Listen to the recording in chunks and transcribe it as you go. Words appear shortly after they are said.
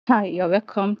Hi, you're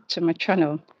welcome to my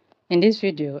channel. In this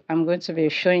video, I'm going to be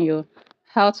showing you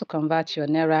how to convert your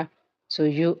Naira to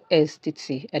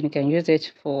USDT, and you can use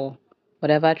it for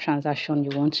whatever transaction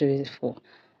you want to use it for.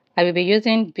 I will be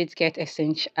using Bitget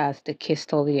Exchange as the case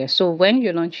study here. So when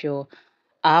you launch your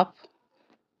app,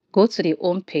 go to the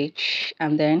home page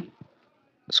and then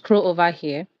scroll over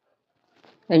here,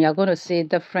 and you're going to see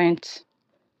different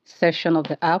section of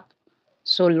the app.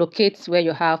 So locate where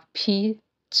you have P2P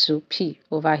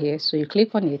over here. So you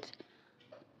click on it.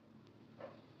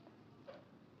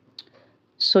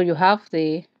 So you have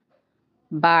the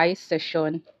buy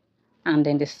session and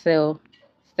then the sell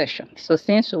session. So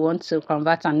since we want to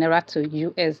convert an Naira to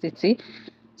USDT,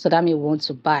 so that means we want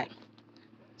to buy.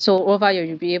 So over here,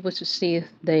 you'll be able to see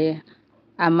the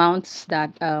amounts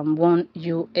that 1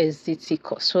 USDT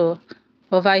costs. So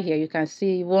over here, you can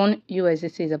see 1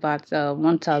 USDT is about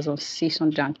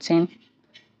 1,610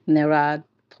 Naira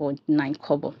 0.9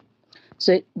 kobo.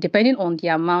 So depending on the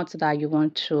amount that you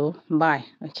want to buy,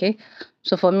 okay.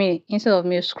 So for me, instead of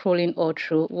me scrolling all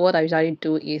through, what I usually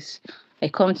do is I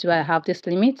come to where I have this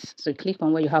limit. So click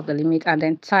on where you have the limit and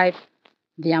then type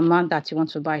the amount that you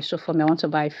want to buy. So for me, I want to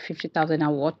buy 50,000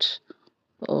 worth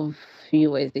of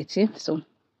USDT. So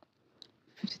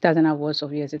 50,000 worth of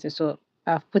USDT. So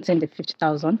I've put in the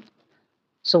 50,000.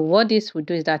 So what this will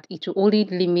do is that it will only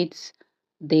limit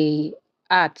the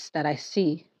ads that I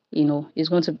see, is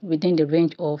going to be within the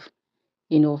range of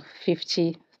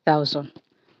 50,000.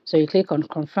 So you click on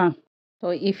confirm. So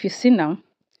if you see now,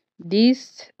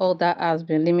 this order has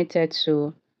been limited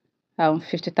to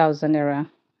 50,000 naira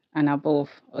and above.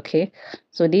 Okay,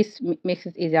 so this makes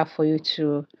it easier for you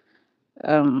to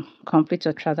complete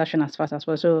your transaction as fast as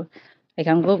possible. So I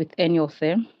can go with any of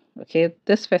them. Okay,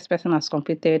 this first person has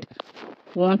completed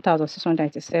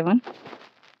 1,687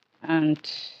 and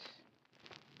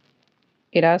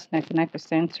it has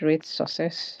 99% rate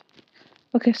success.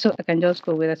 Okay, so I can just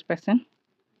go with this person.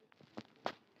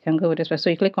 You can go with this person. So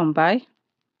you click on buy.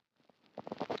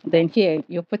 Then here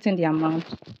you put in the amount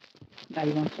that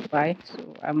you want to buy.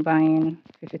 So I'm buying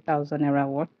 50,000 naira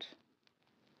worth.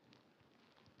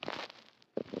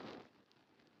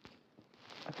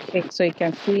 Okay, so you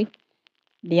can see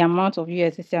the amount of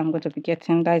USDT I'm going to be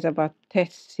getting. That is about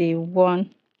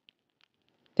 31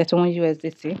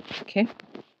 USDT. Okay,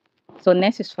 so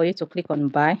next is for you to click on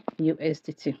buy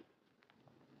USDT.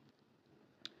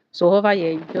 So over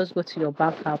here, you just go to your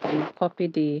bank app and you copy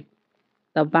the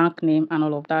bank name and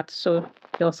all of that. So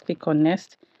just click on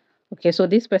next. Okay, so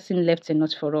this person left a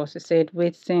note for us. He said,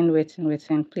 waiting.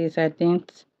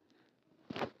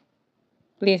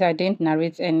 Please, I didn't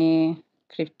narrate any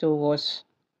crypto words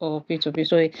or P2P.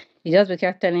 So he just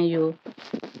began telling you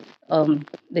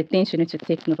the things you need to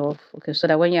take note of. Okay, so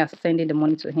that when you are sending the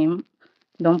money to him,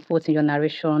 don't put in your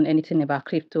narration anything about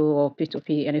crypto or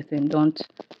P2P, anything. Don't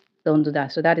do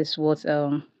that. So that is what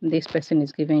this person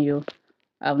is giving you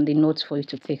the notes for you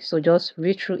to take. So just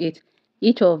read through it.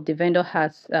 Each of the vendor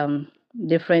has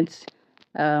different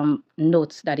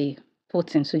notes that he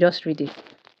puts in. So just read it.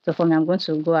 So for me, I'm going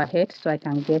to go ahead so I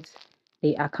can get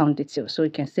the account details. So you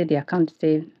can see the account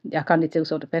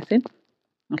details of the person.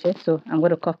 Okay, so I'm going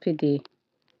to copy the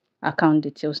account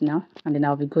details now, and then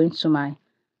I'll be going to my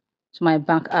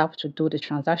bank app to do the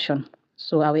transaction.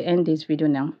 So I will end this video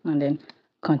now and then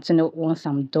continue once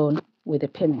I'm done with the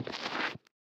payment.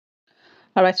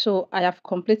 All right, so I have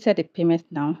completed the payment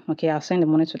now. Okay, I'll send the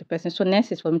money to the person. So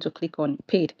next is for me to click on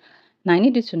paid. Now I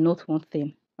need you to note one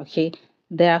thing. Okay,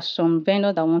 there are some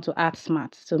vendors that want to act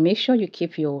smart, so make sure you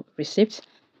keep your receipts.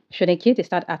 Should in case they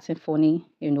start acting funny,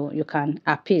 you can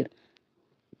appeal.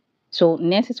 So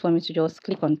next is for me to just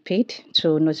click on paid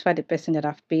to notify the person that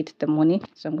I've paid the money.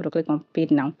 So I'm going to click on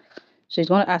paid now. So it's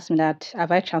going to ask me that, have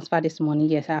I transferred this money?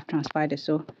 Yes, I have transferred it.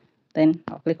 So then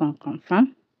I'll click on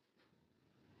confirm.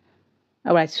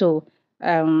 All right, so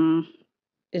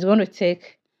it's going to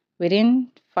take within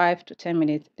 5 to 10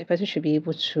 minutes. The person should be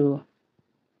able to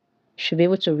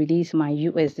release my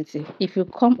USDT. If you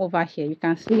come over here, you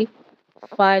can see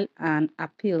file and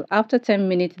appeal. After 10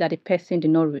 minutes that the person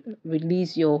did not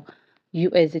release your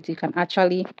USDT, you can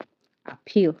actually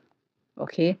appeal.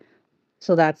 Okay,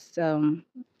 so that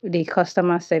the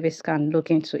customer service can look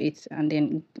into it and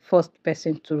then force the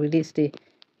person to release the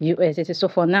USDT. So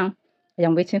for now, I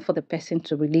am waiting for the person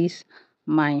to release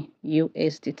my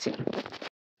USDT.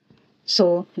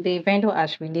 So the vendor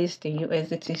has released the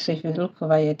USDT. So if you look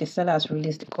over here, the seller has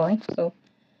released the coin. So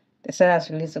the seller has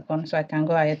released the coin. So I can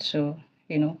go ahead to,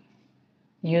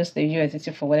 use the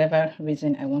USDT for whatever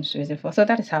reason I want to use it for. So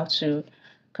that is how to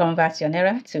convert your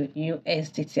Naira to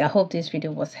USDT. I hope this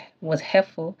video was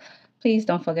helpful. Please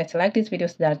don't forget to like this video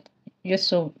so that just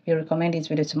so you recommend this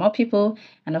video to more people.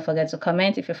 And don't forget to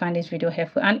comment if you find this video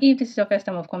helpful. And if this is your first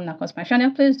time of coming across my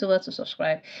channel, please do well to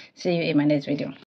subscribe. See you in my next video.